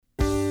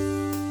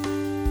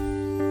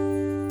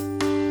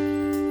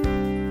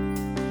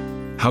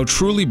How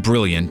truly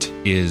brilliant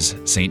is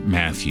St.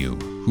 Matthew,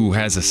 who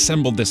has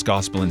assembled this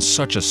gospel in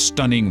such a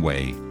stunning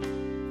way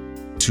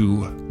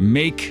to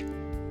make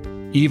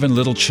even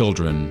little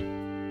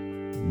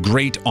children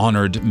great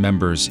honored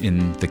members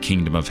in the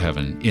kingdom of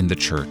heaven, in the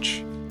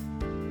church,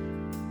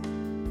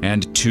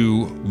 and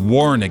to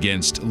warn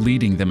against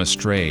leading them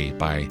astray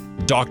by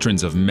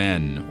doctrines of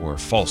men or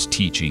false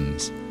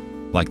teachings,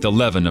 like the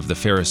leaven of the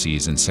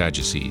Pharisees and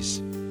Sadducees.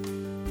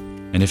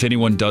 And if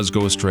anyone does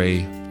go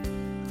astray,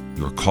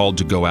 you are called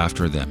to go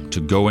after them,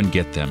 to go and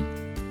get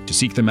them, to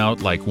seek them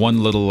out like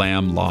one little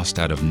lamb lost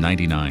out of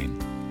 99.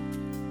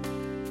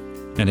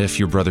 And if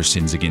your brother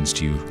sins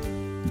against you,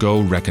 go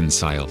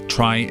reconcile.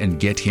 Try and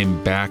get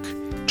him back.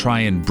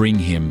 Try and bring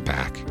him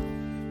back.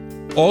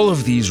 All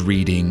of these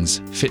readings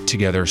fit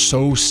together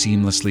so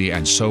seamlessly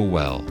and so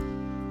well.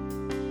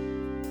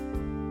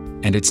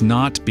 And it's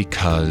not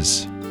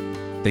because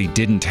they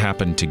didn't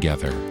happen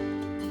together.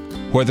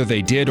 Whether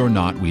they did or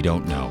not, we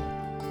don't know.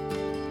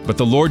 But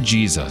the Lord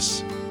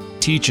Jesus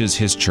teaches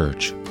his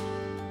church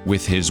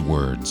with his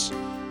words.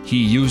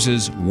 He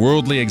uses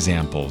worldly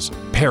examples,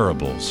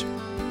 parables,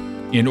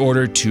 in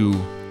order to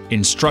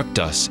instruct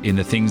us in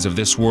the things of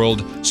this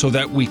world so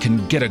that we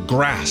can get a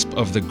grasp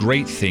of the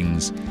great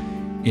things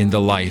in the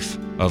life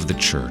of the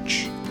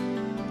church.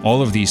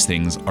 All of these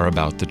things are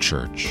about the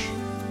church.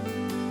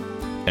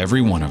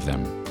 Every one of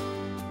them.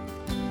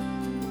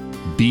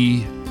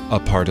 Be a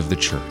part of the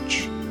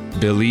church.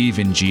 Believe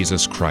in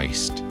Jesus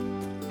Christ.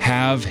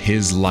 Have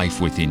his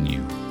life within you.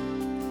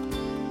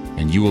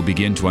 And you will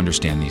begin to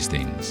understand these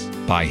things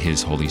by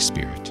his Holy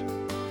Spirit.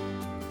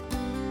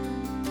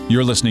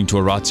 You're listening to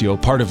Oratio,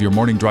 part of your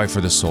morning drive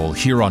for the soul,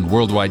 here on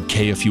Worldwide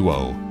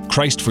KFUO.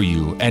 Christ for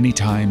you,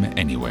 anytime,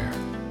 anywhere.